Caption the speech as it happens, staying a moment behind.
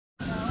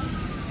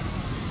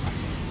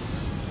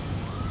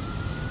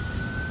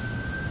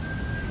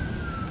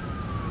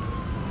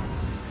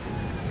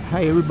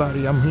Hi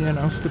everybody, I'm here in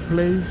Astor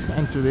Place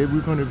and today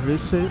we're going to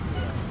visit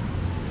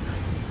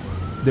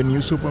the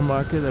new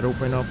supermarket that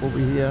opened up over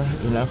here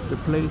in Astor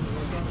Place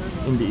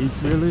in the East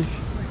Village,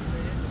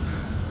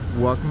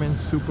 Wegmans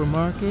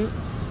supermarket.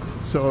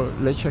 So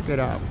let's check it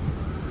out.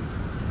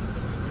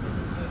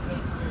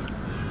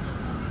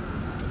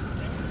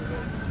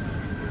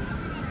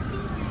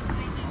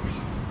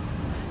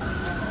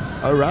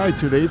 Alright,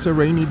 today's a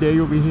rainy day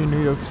over here in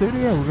New York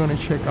City and we're going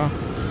to check out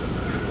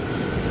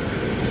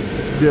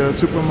the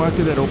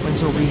supermarket that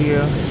opens over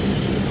here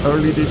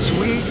early this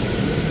week,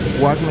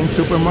 Wegmans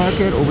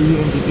supermarket over here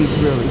in the East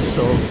Village.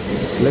 So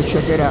let's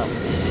check it out.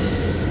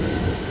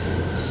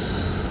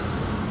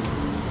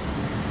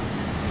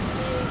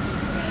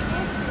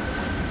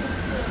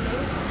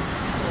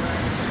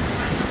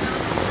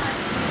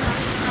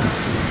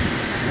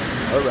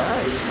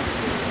 Alright,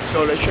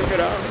 so let's check it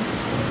out.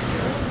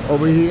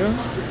 Over here,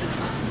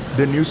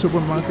 the new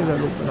supermarket that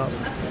opened up.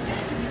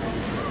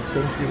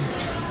 Thank you.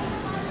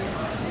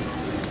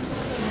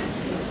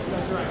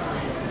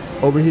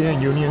 Over here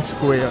in Union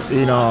Square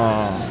in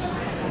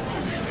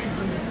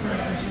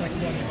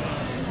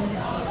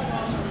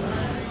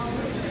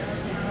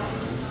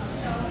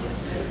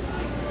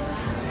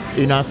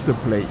Astor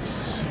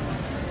Place.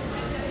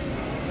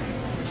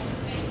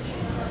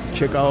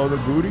 Check out all the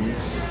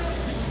goodies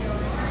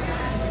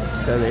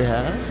that they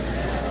have.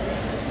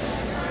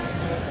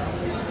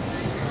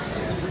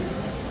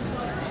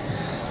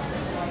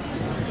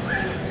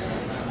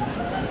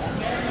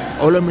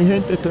 Hola mi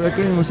gente, estoy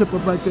aquí en un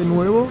supermercado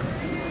nuevo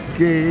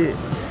que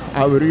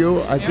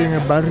abrió aquí en el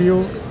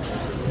barrio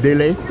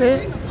del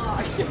Este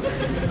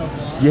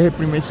y es el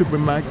primer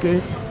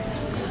supermercado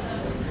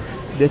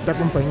de esta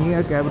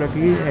compañía que abre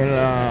aquí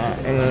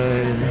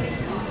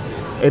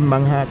en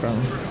Manhattan.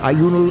 Hay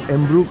uno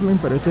en Brooklyn,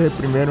 pero este es el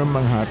primero en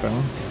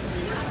Manhattan.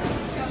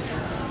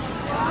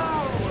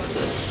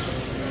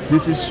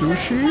 This is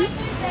sushi.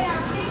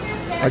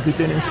 Aquí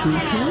tienen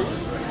sushi.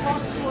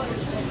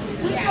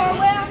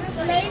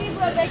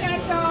 They got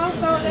y'all,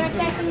 so they're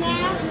checking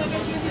now, and they're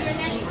going to give you your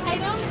next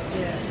item.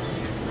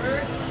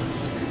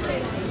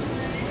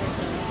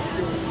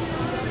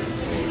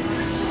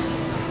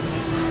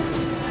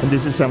 And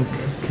this is some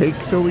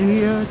cakes over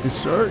here,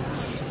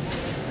 desserts.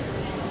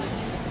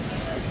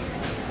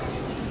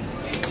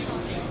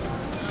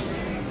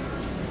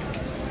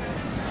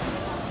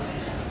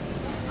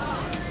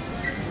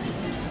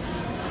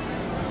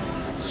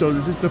 So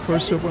this is the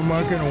first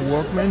supermarket on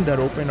Wegmans that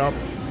opened up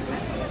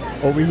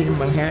over here in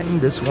Manhattan.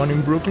 There's one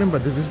in Brooklyn,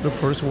 but this is the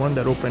first one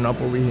that opened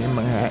up over here in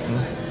Manhattan.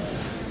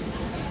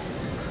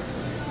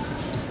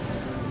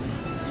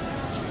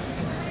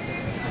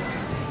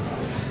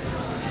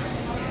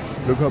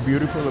 Look how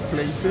beautiful the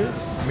place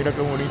is. Mira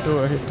qué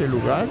bonito es este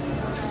lugar.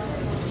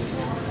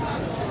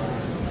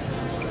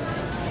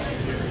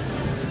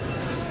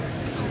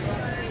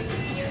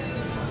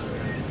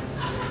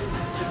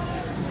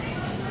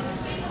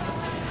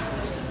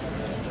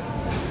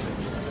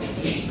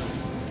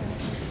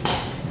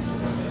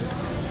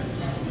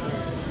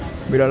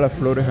 Mira las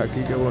flores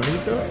aquí, qué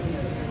bonito.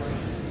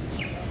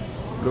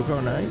 Look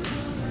how nice.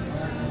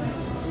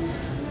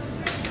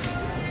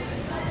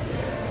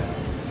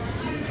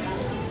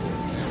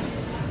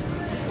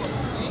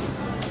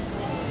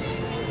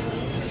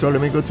 So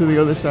let me go to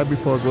the other side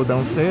before I go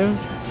downstairs.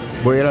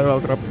 Voy a ir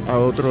a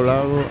otro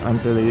lado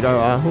antes de ir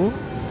abajo.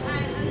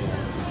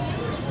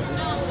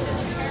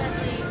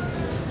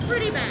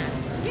 Pretty bad,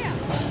 yeah.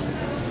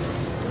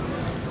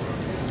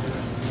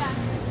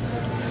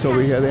 So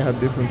over here they have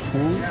different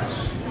foods.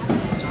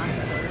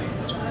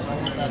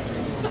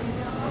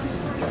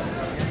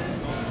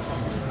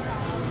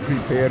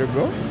 Prepare to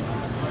go.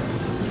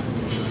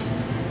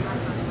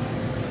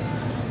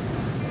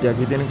 Y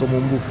aquí tienen como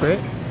un buffet.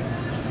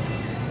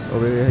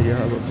 Over there you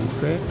have a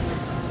buffet.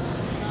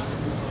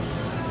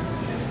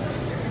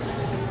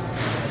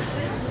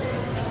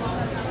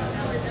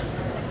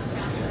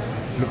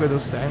 Look at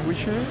those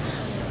sandwiches.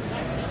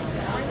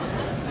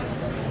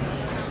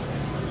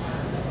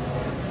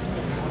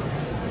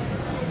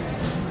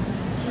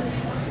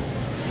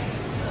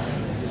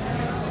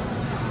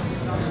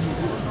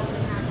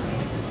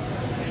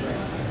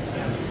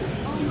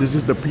 This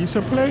is the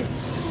pizza place.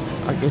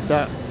 Aquí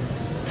está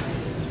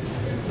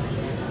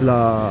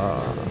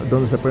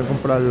donde se puede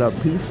comprar la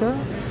pizza.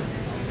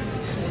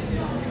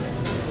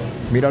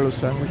 Mira los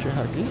sándwiches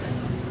aquí.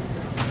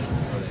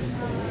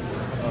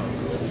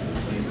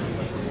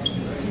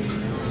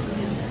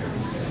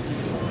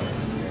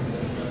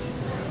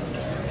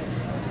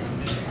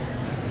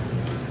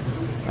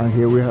 And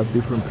here we have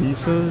different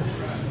pizzas.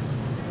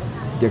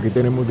 Y aquí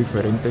tenemos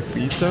diferentes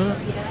pizzas.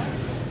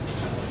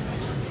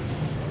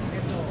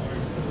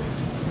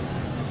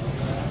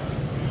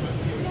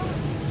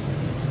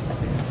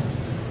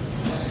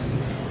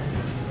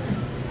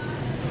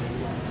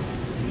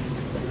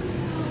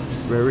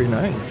 Very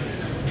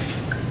nice.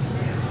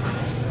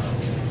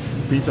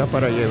 Pizza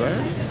para llevar.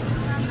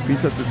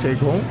 Pizza to take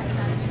home.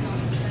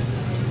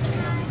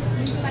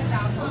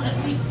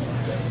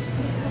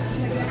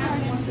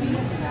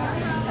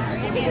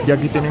 Y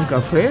aquí tienen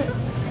café.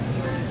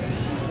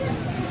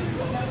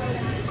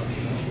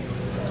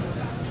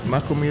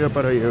 Más comida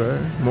para llevar.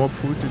 More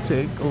food to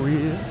take over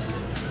here.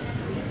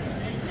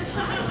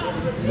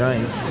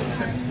 Nice.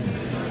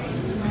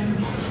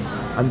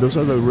 And those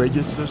are the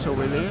registers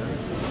over there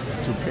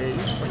to pay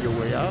on your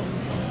way out.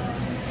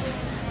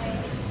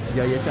 Y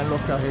ahí están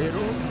los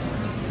cajeros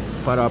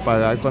para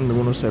pagar cuando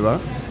uno se va.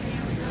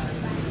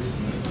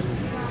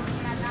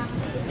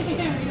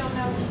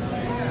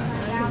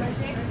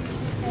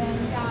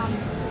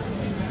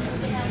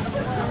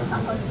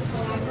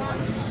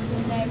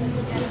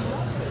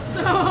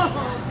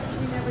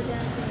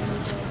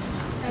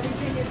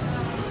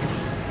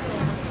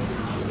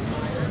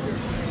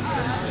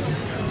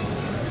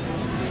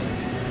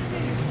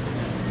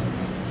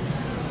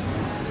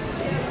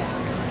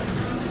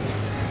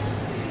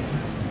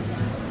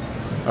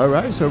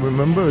 Alright, so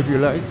remember, if you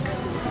like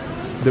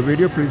the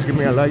video, please give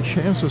me a like,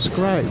 share, and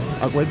subscribe.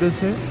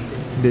 Acuérdense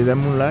de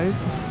darme un like,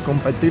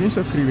 compartir y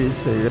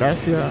suscribirse.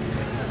 Gracias.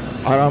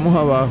 Ahora vamos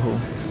abajo.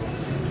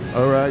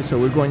 Alright, so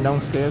we're going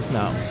downstairs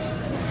now.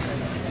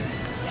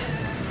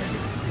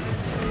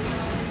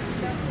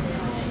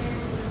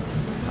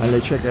 And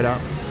let's check it out.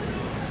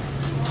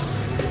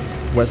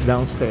 What's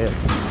downstairs?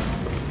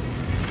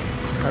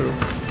 Hello.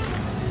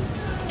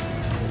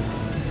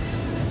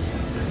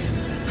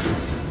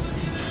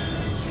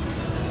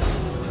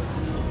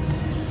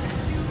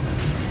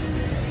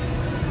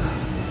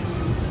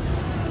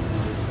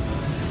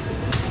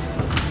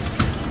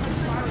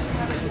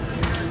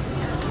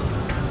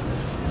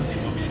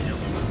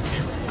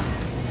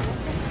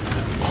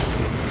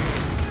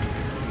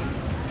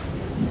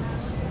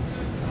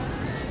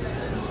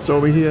 So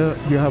over here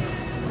you have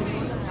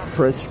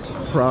fresh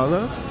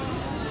products.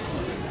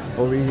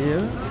 Over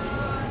here,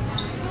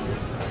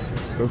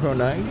 look how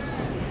nice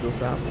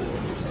those apples.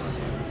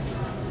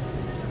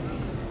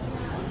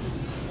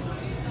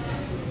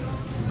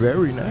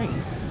 Very nice.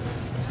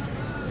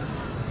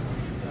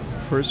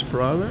 First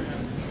product.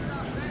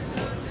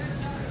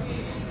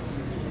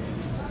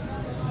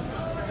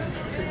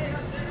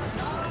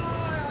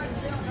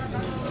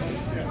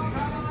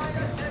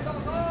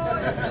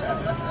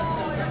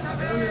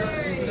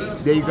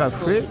 There you got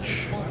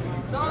fish.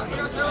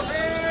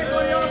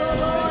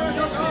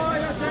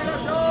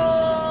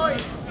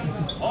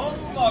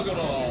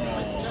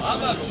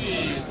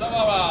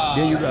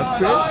 There you got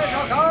fish.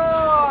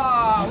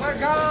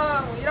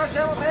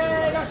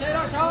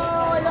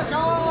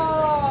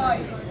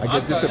 I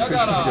get this a fish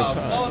from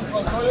Japan.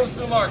 From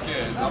Toyosu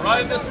Market.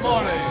 Arrived this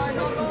morning.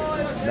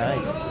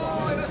 Nice.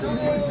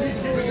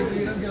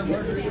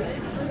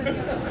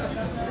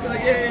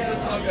 Yeah,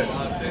 that's all good.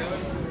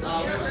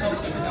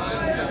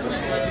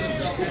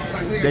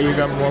 There you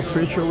got more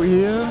fish over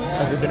here.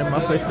 Aquí tienen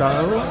más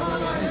pescado.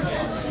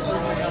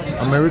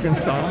 American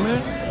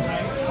salmon.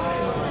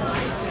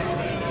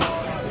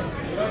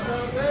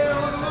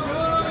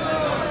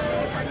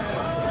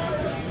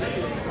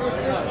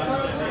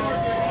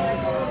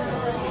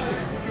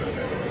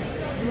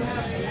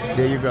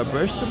 There you got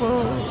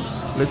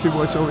vegetables. Let's see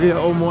what's over here.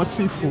 Oh, more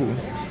seafood.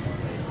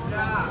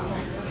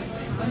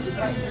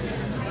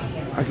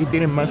 Aquí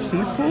tienen más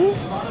seafood.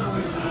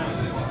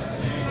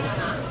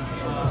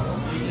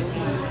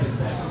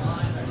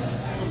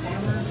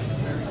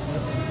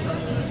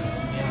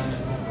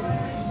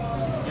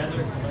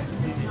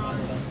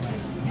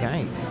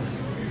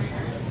 Nice.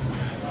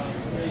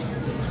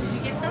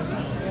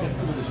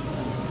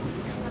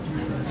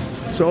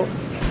 So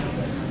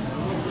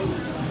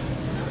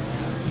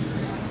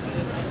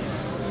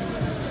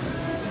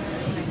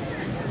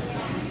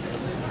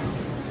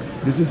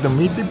this is the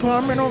meat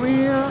department over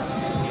here.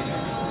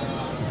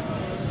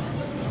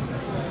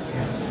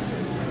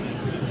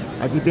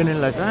 Aquí tienen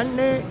la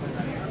carne.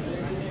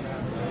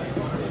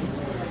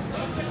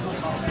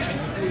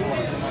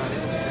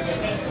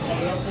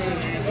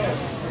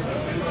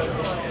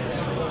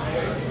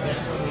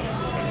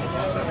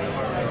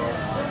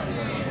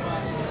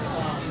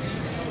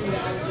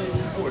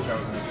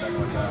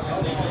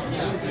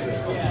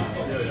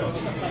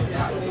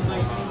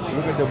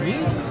 Look at the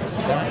meat.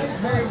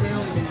 Very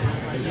rarely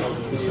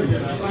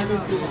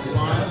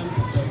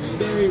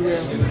very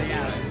rarely when they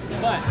have it.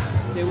 But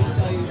they will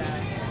tell you that.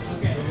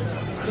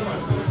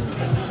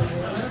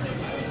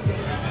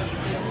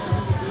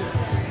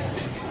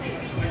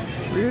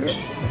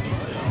 Yeah.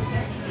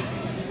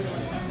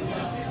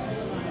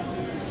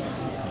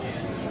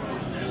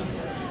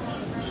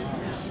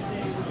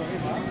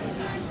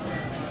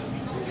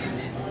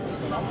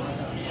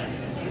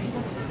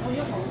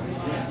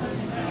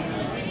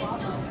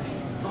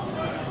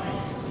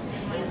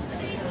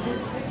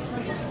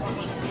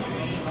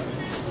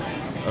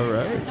 All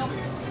right.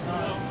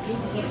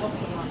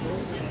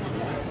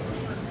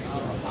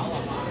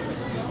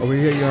 Over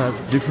here you have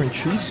different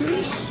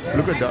cheeses.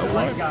 Look at that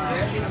one.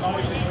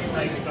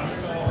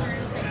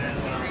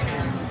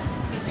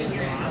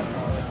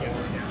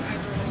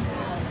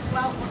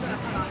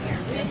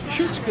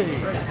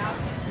 Cheesecake.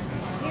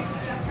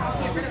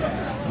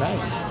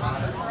 Nice.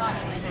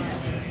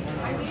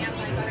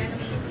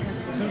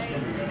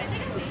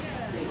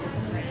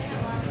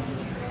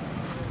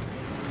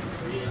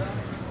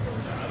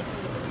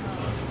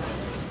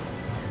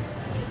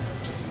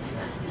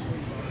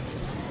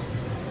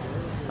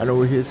 I know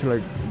here's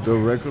like the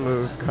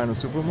regular kind of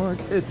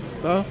supermarket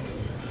stuff.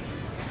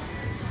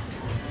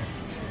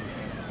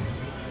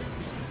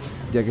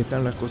 Y aquí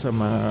están las cosas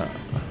más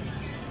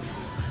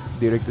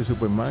directo al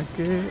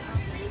supermarket.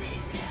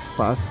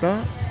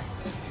 Pasta.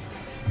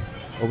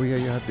 Over here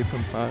you have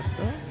different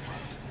pasta.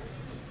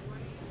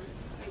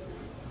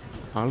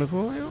 Olive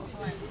oil.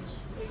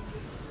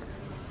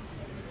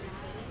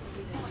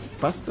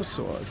 Pasta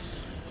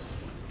sauce.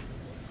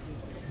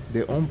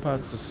 Their own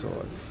pasta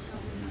sauce.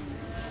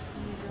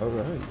 All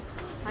right.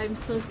 I'm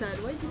so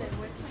sad. Why did I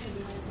wear?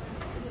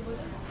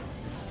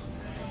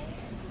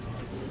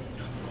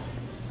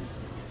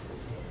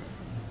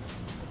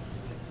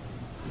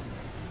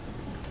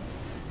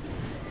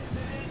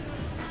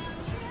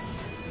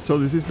 So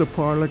this is the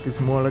part like it's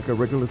more like a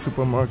regular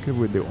supermarket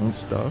with their own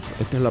stuff.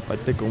 Esta es la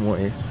parte como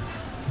es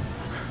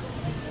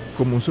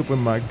como un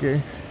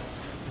supermarket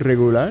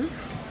regular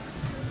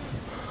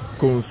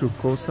con sus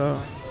cosas,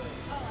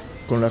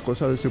 con las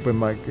cosas del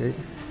supermarket.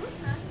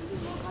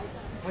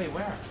 Wait,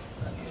 where?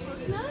 Fruit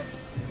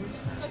snacks?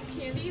 Like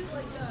candies,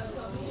 like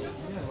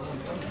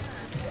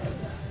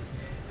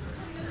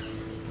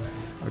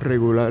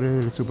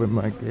Regulares del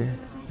supermarket.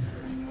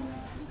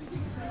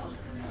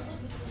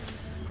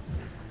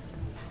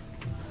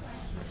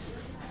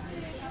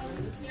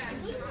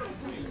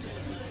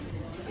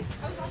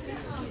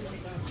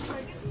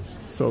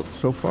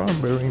 So far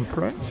I'm very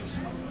impressed.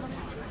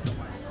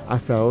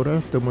 Hasta ahora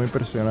estoy muy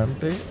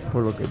impresionante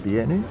por lo que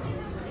tiene.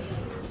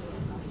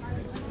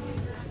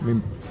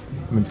 Me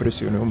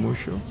impresionó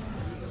mucho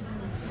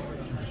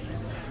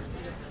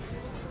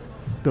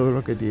todo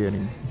lo que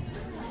tienen.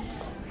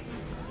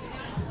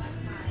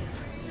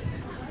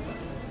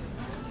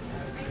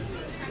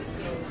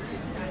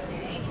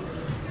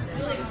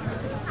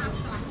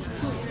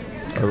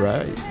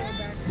 Alright,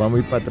 vamos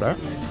a ir para atrás.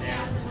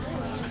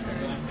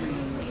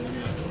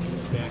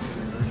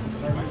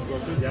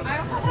 I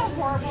also had a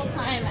horrible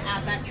time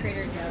at that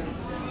Trader Joe's.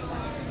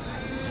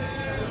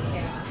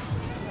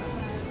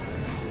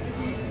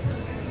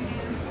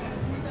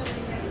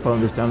 Para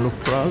donde están los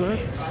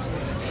products,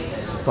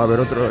 para ver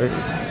otra vez.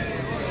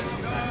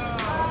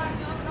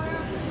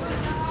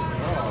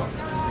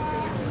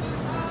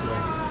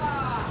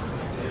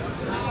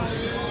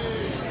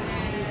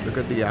 Look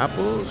at the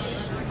apples.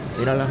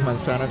 Mira las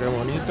manzanas, qué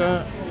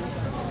bonita.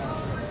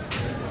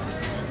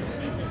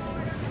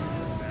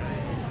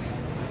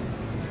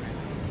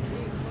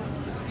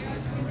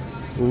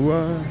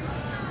 Uvas.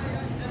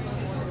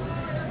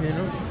 You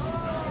know.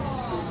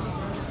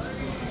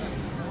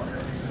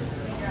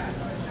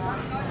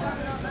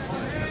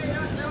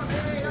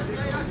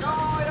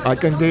 I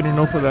can't get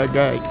enough of that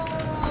guy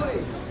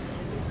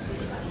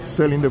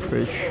selling the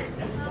fish.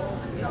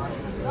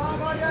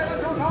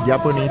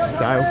 Japanese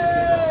style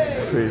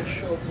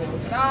fish.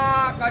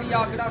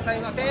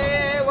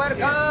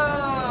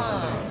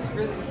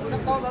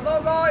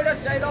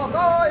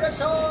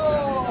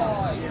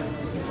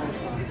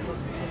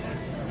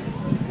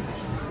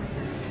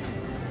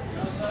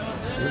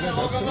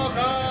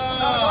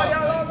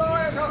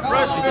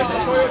 Fresh fish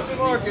from Toyoshi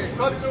Market.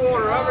 Cut to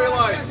order, however you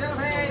like.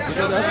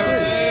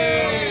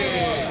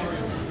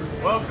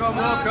 Welcome,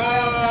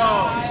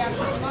 welcome.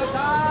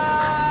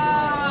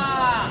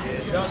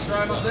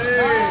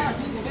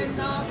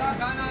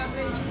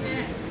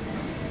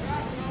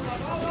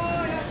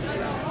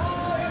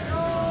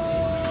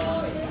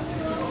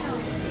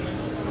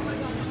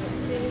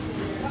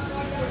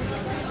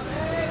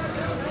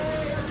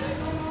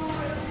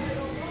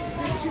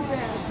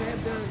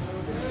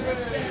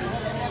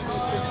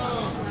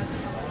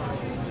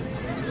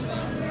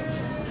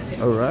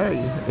 Alright,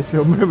 ese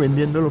hombre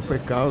vendiendo los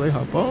pescados de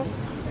Japón.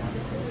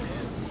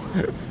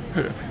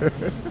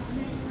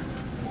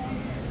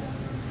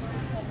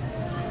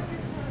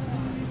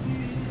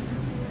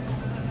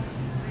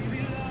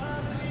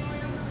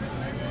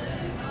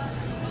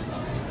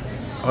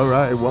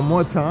 Alright, one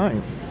more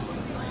time.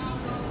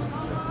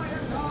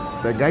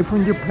 The guy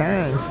from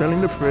Japan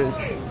selling the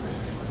fish.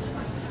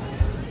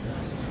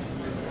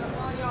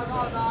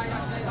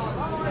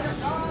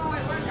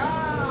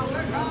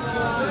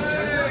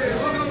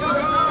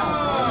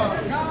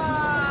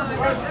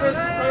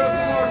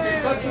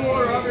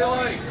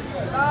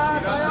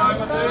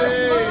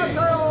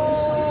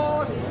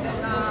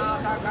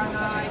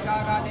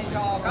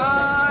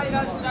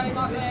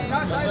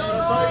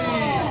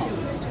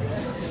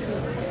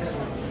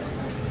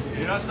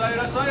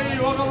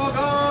 Welcome,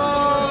 welcome.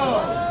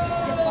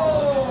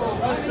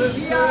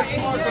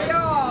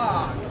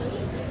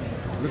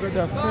 Look at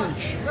that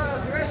fish.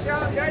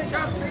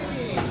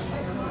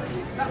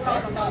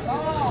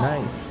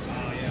 Nice.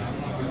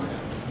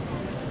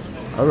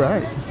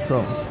 Alright, so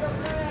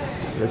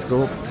let's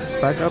go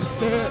back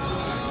upstairs.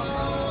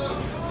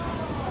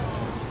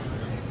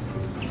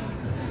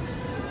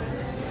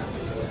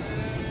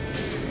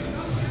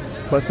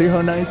 But see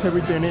how nice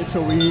everything is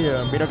over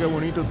here. Mira qué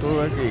bonito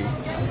todo aquí.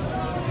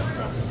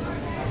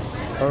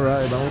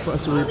 Alright, vamos a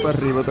subir para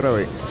arriba otra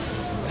vez.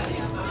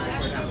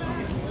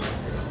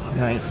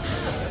 Nice.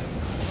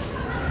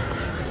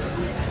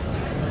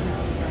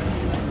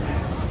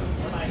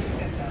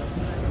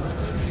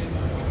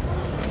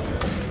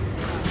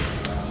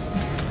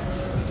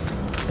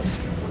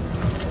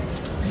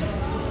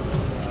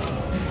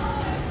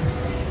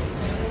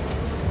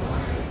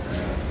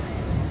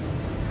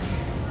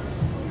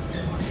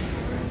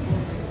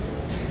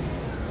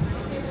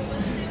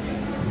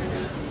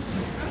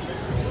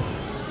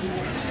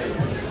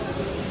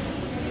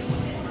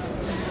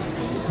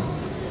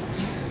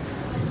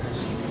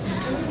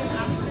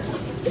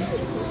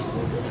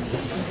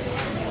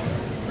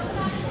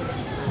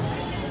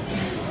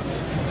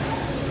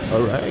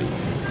 All right.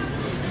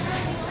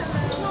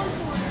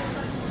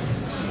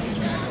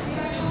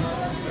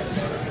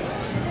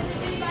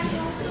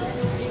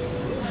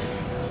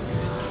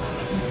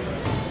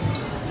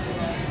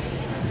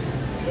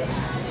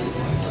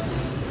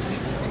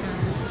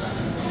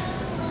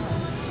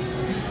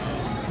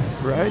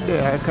 Right, they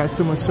have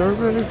customer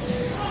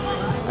service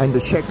and the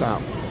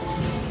checkout.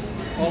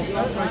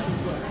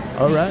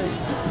 All right.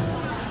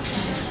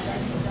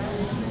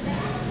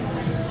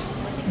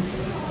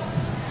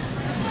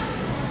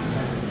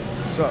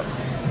 So,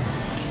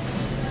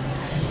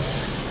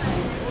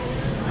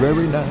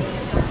 very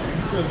nice.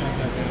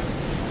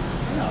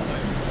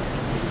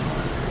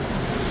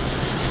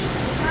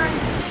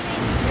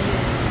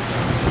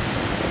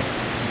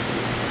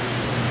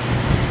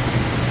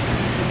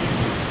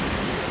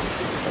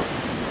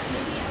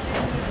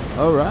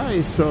 All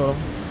right, so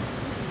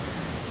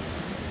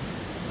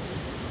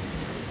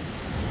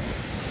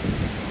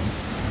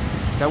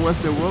that was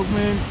the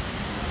Wegmans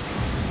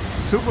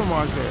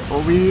supermarket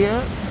over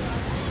here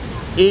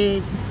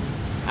in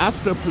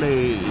Astor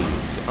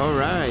Place. All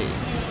right.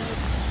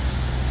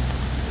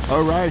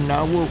 All right,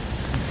 now we're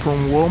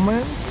from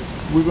Wegmans.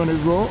 We're gonna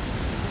go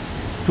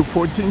to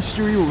 14th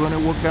Street. We're gonna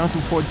walk down to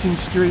 14th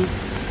Street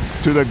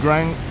to the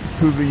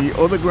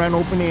other grand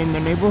opening in the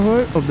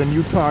neighborhood of the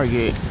new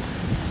Target.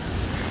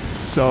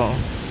 So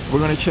we're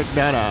gonna check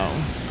that out.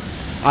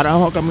 Ahora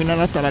vamos a caminar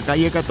hasta la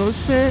calle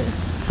 14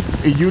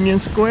 y Union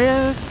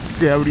Square,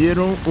 que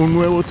abrieron un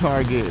nuevo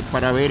Target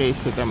para ver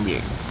ese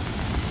también.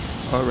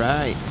 All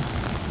right.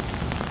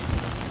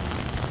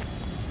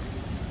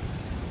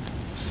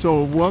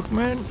 So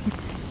Wegmans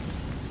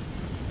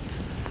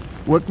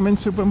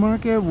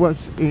supermarket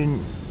was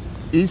in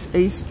East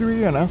 8th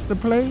Street and Astor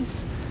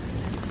Place.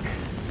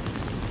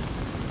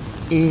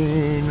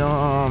 In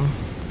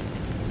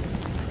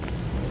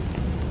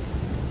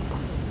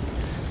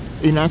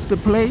Astor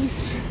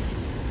Place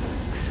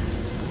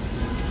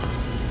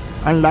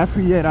and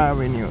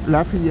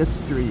Lafayette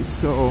Street.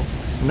 So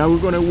now we're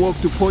gonna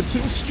walk to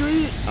 14th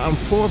Street and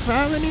 4th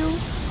Avenue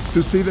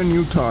to see the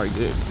new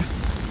Target.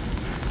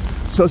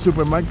 So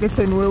supermercado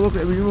ese nuevo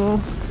que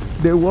vimos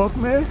de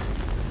Wegmans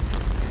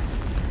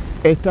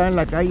está en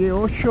la calle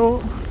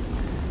 8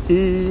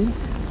 y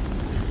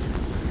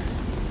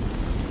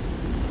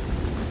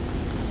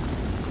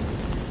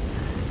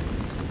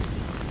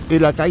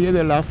la calle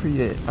de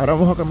Lafayette. Ahora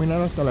vamos a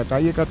caminar hasta la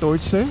calle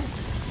 14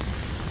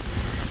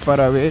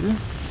 para ver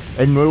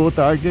el nuevo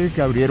Target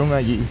que abrieron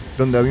allí,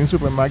 donde había un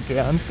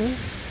supermercado antes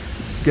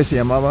que se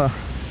llamaba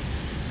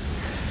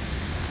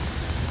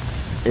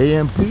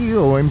AMP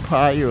o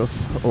Empire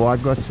o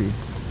algo así.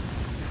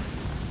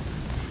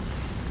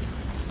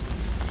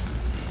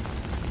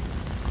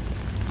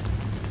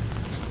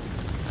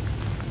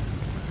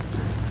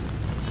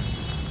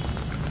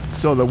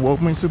 So the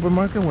Wegmans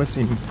supermarket was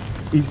in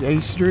East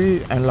 8th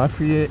Street and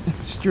Lafayette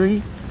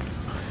Street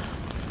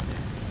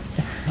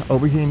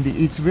over here in the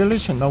East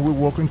Village, and now we're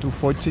walking to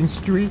 14th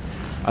Street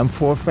and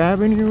 4th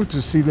Avenue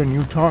to see the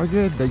new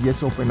Target that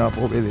just opened up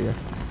over there.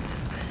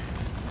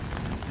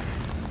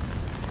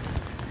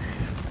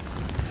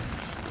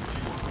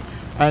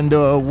 And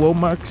the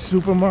Walmart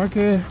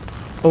supermarket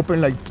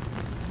opened like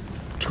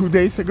 2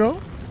 days ago.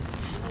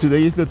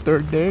 Today is the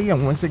 3rd day,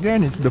 and once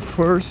again it's the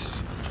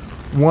first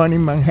one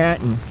in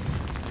Manhattan.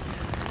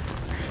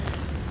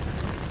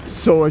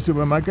 So el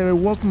supermercado de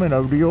Wegmans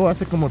abrió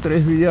hace como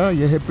 3 días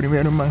y es el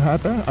primero en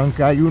Manhattan,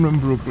 aunque hay uno en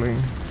Brooklyn.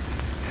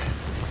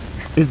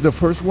 It's the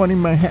first one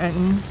in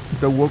Manhattan,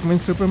 the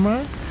Wegmans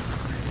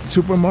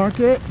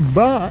supermarket,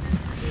 but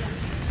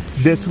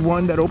there's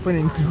one that opened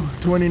in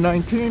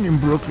 2019 in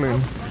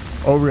Brooklyn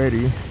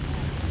already.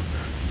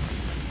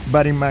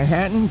 But in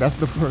Manhattan, that's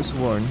the first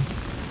one.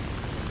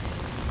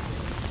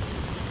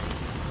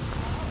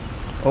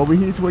 Over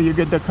here is where you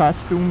get the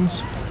costumes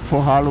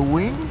for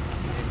Halloween.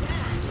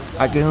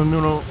 Aquí es donde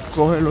uno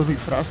coge los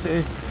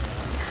disfraces,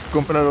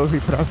 compra los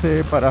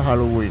disfraces para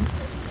Halloween,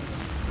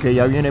 que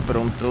ya viene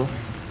pronto.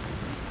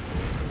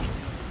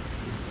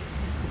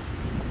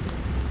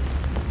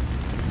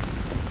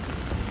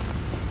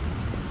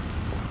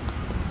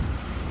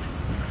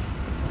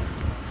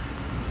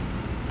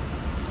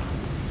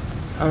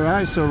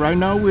 Alright, so right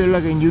now we're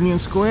like in Union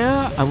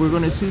Square and we're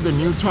going to see the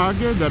new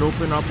Target that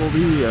opened up over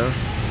here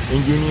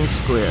in Union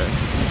Square.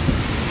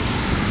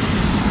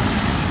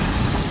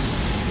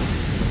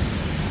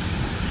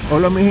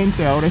 Hola mi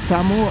gente, ahora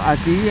estamos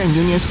aquí en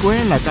Union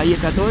Square, en la calle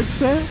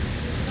 14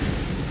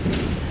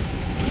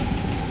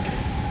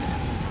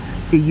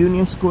 y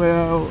Union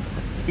Square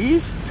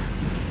East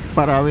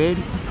para ver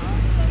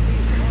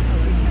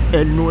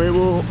el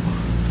nuevo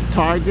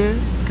Target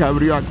que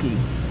abrió aquí.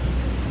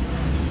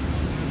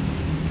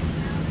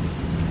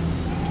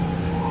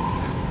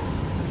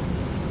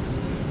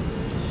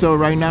 So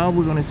right now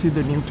we're going to see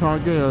the new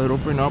Target that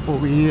opened up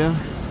over here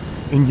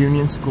in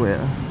Union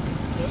Square.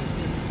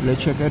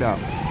 Let's check it out.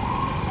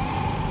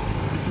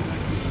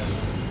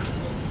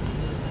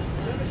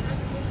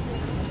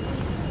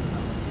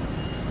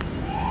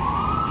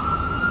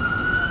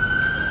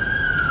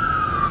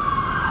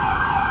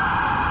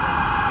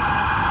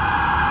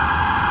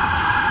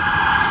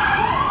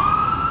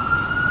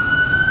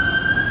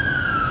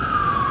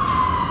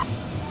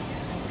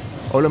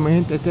 Hola mi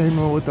gente, este es el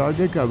nuevo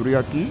Target que abrió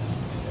aquí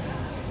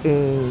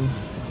en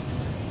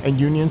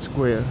Union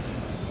Square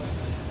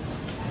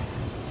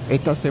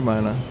esta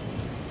semana.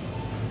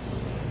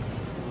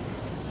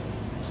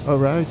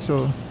 Alright,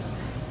 so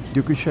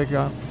you could check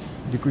out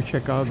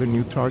the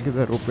new Target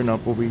that opened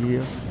up over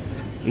here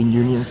in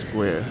Union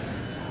Square.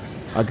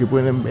 Aquí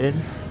pueden ver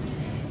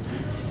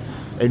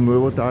el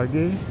nuevo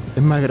Target.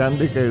 Es más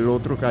grande que el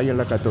otro que hay en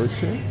la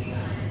 14.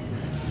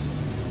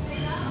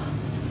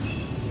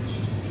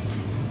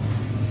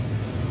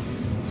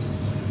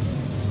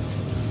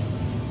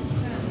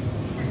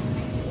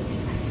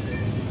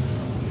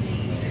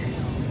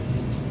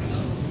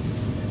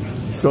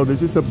 So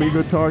this is a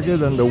bigger Target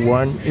than the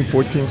one in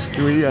 14th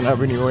Street and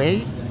Avenue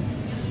 8.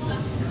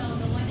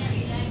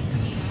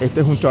 Este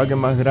es un Target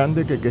más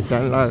grande que el que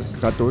está en la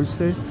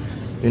 14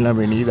 en la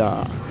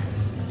avenida A.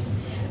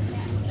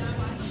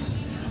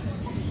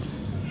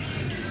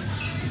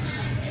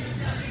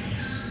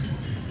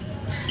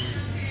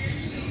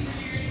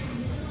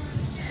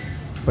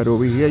 But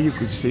over here you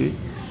could see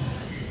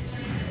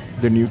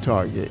the new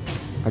Target.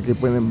 Aquí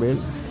pueden ver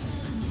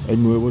el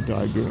nuevo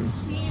Target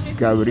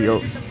que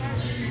abrió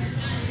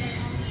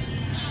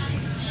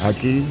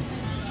aquí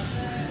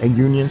en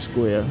Union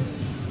Square.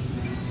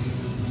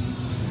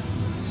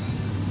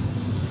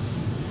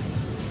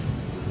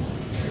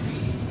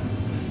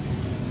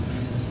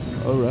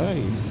 All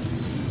right,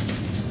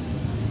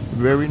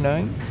 very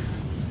nice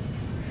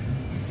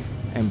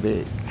and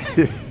big.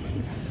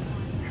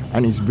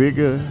 And it's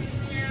bigger.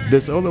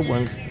 There's other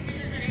one,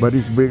 but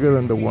it's bigger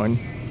than the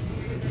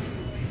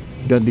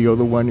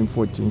other one in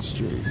 14th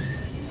Street.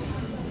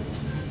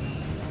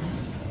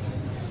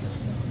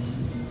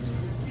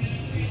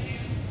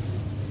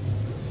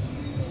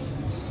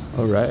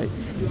 All right.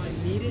 Do I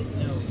need it?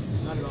 No,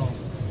 not at all.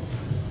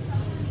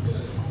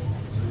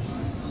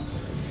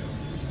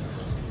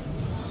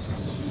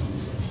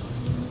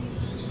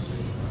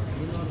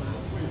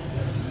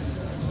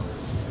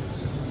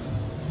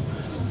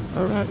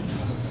 All right.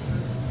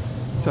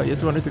 So I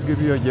just wanted to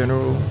give you a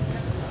general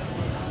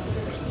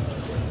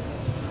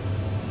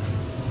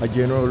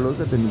look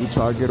at the new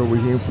Target over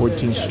here in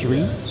 14th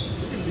Street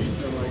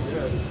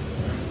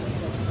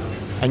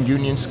and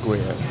Union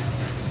Square.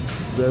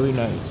 Very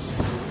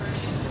nice.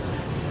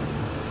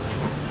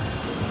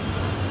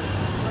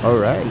 All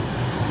right.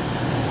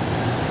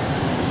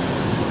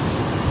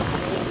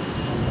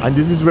 And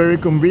this is very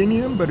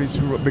convenient, but it's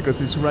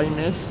because it's right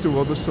next to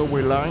other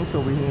subway lines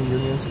over here in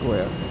Union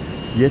Square.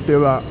 Y este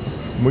va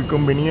muy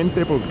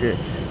conveniente porque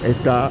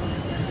está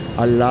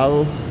al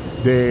lado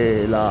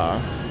de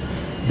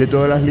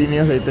todas las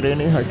líneas de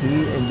trenes aquí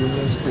en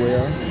Union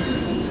Square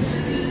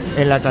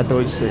en la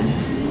 14.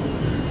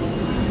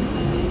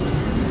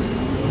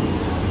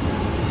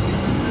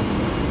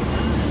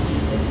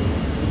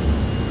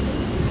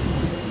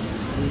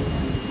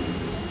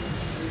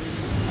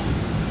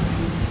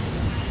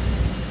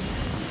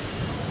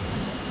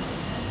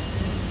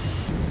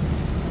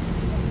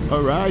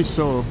 Alright,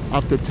 so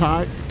after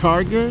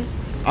Target,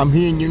 I'm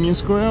here in Union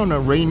Square on a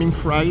raining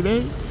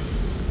Friday.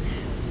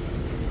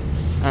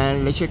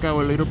 And let's check out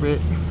a little bit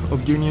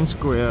of Union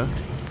Square.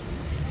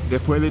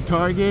 Después de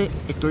Target,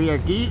 estoy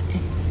aquí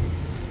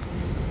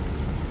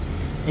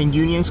en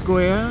Union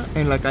Square,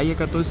 en la calle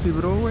 14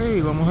 Broadway,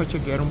 y vamos a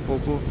chequear un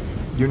poco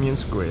Union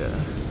Square.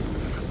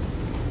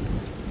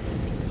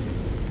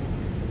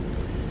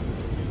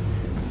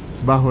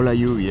 Bajo la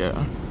lluvia.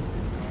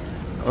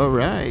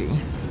 Alright.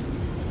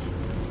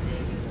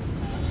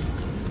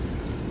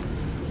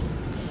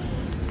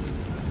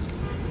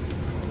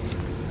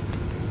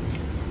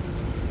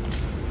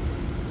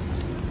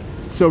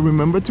 So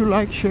remember to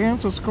like, share, and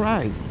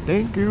subscribe.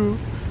 Thank you.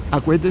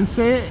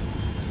 Acuérdense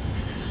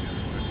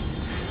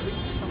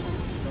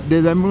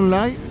de darme un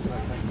like,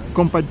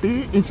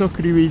 compartir y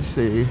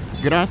suscribirse.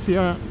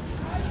 Gracias.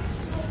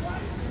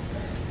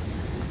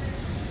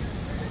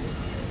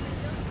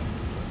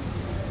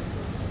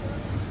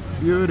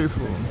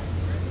 Beautiful.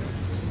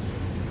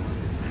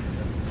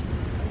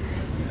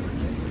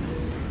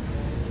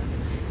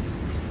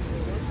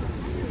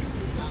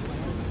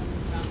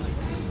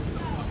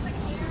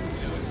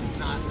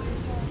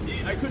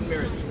 I couldn't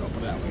marry this girl,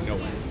 put it that way, no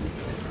way.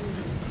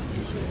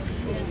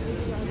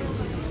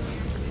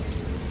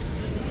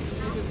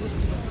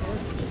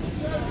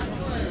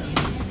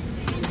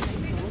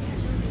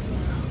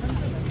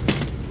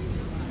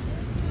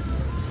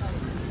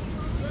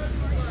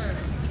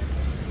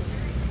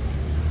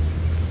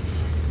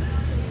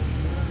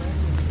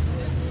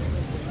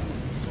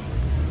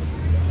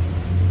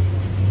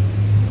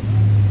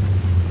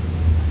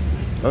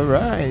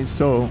 Alright,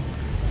 so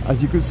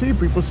as you can see,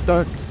 people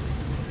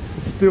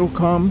still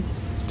come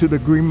to the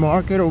green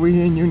market over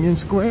here in Union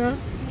Square,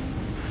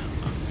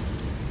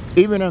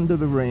 even under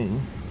the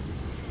rain.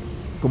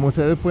 Como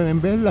ustedes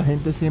pueden ver, la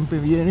gente siempre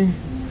viene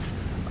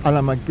a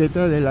la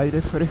marqueta del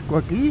aire fresco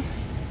aquí,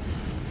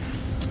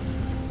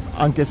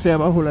 aunque sea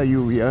bajo la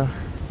lluvia,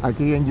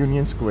 aquí en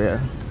Union Square.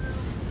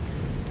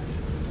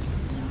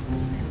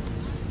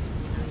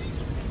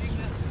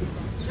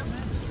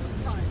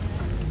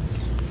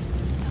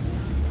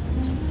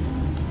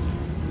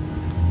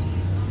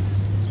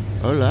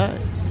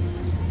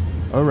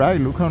 All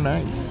right, look how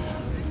nice.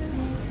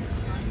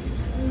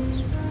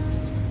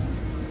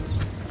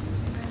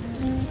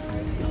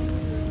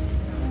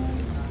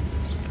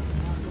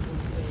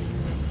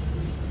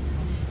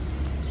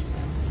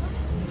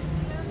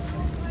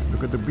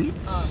 Look at the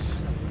beets.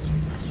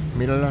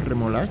 Mira la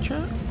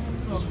remolacha.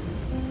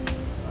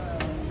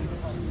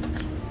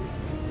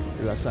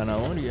 La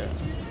zanahoria.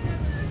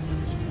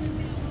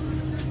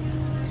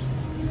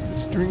 The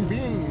string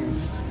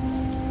beans.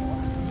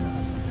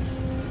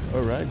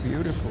 All right,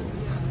 beautiful.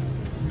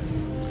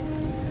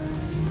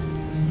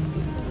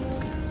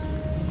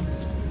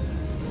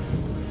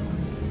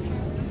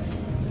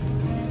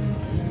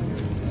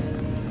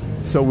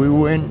 So we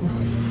went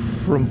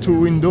from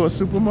 2 indoor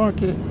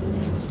supermarket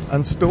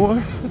and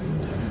store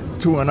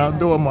to an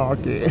outdoor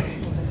market.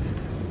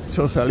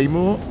 So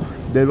salimos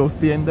de 2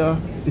 tiendas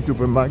y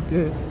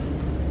supermarket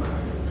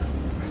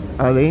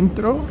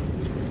adentro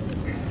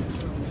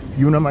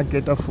y una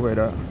marqueta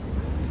afuera,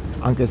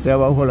 aunque sea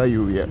bajo la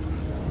lluvia.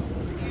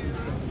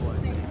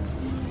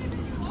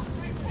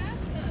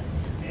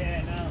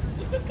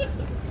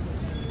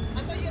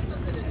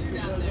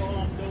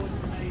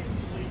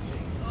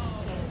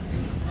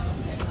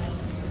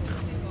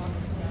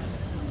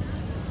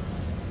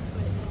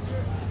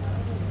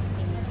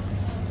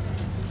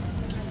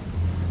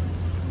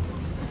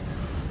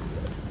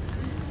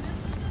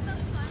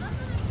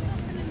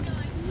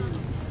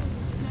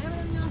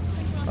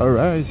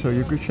 Alright, so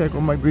you could check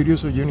all my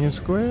videos on Union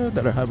Square,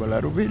 that I have a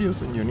lot of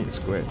videos on Union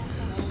Square.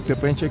 Ustedes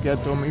pueden chequear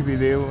todos mis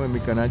videos en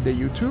mi canal de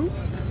YouTube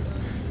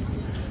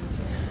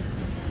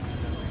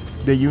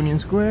de Union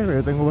Square.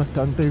 Yo tengo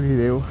bastantes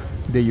videos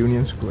de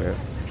Union Square.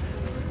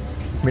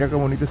 Mira qué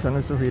bonito están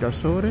estos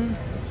girasoles.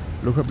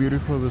 Look how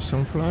beautiful the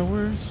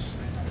sunflowers.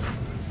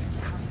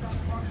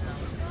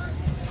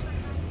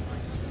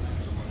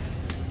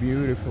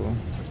 Beautiful.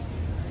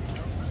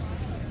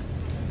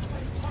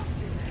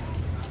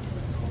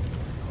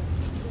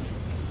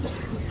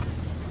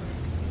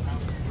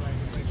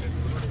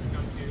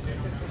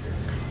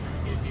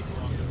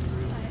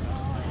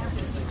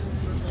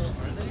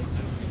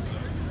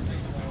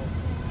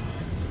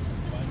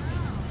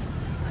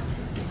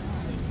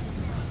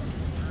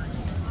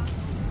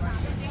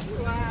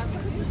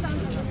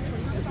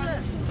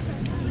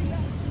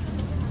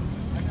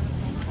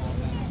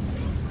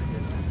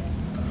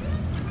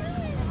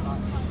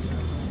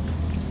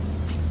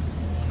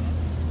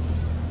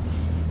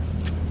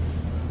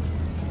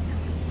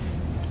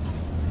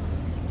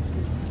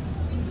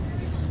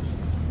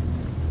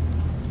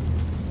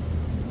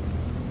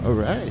 All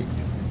right,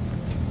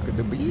 look at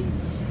the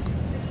bees.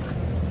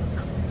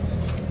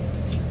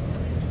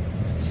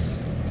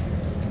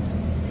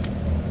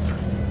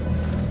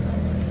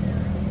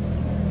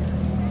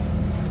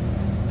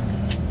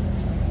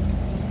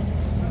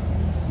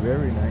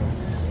 Very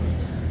nice.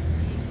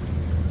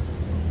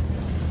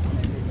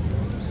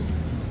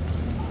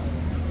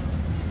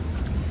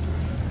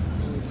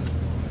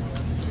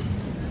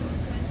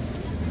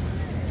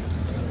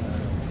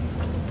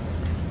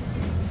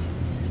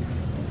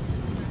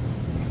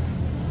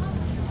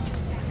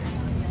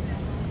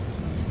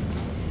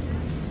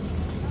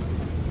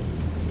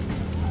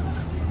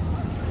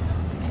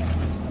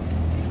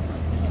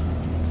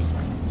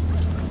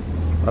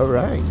 All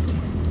right.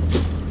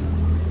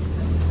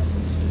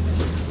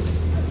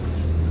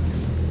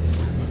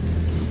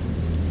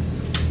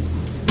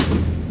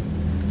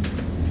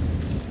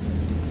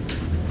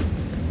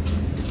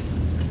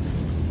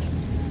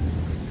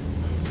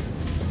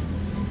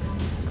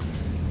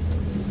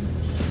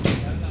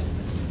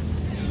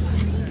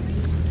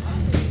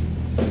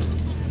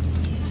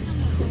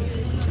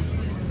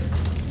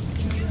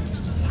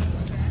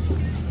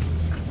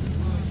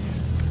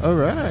 All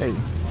right.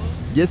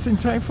 Just in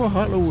time for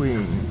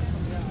Halloween.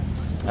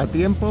 A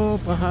tiempo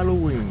para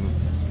Halloween.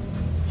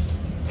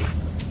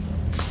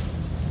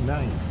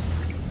 Nice.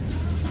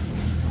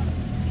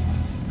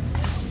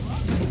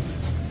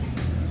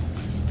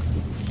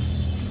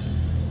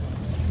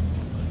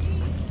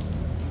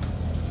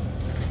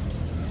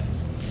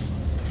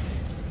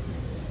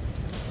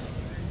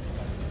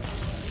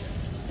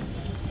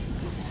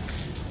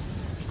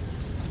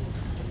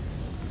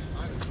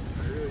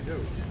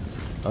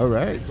 All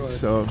right,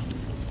 so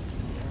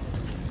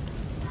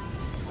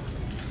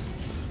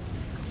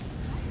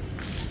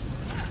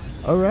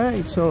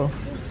alright, so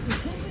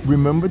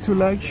remember to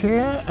like,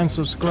 share and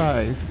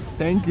subscribe.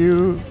 Thank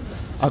you.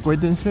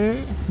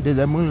 Acuérdense de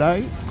darme un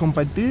like,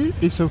 compartir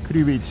y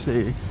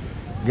suscribirse.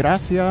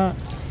 Gracias.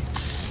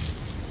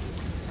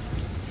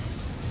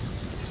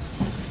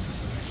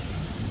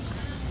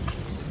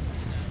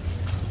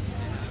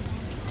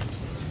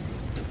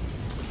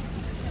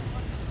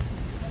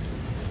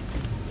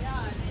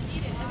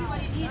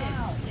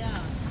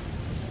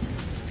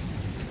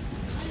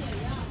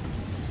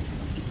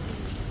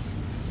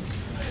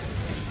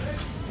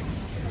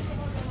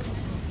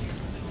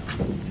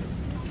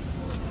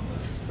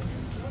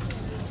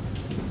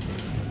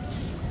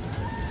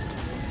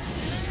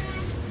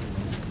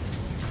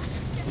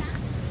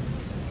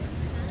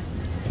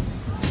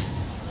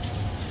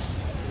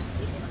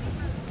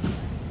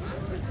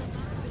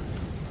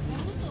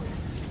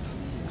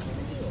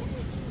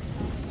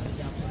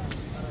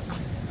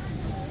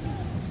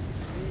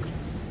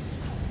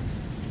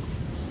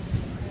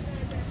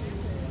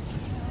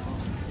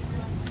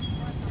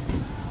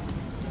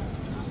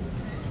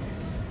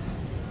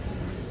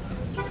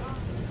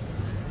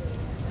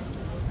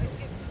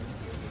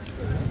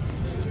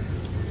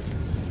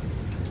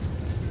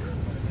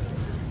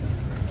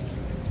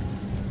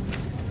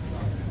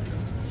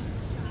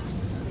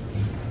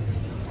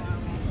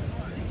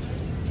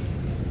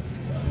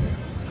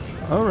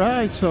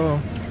 Alright, so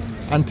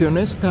until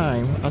next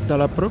time, hasta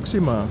la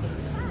próxima.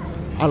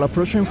 A la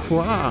próxima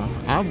fois.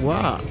 Au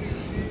revoir.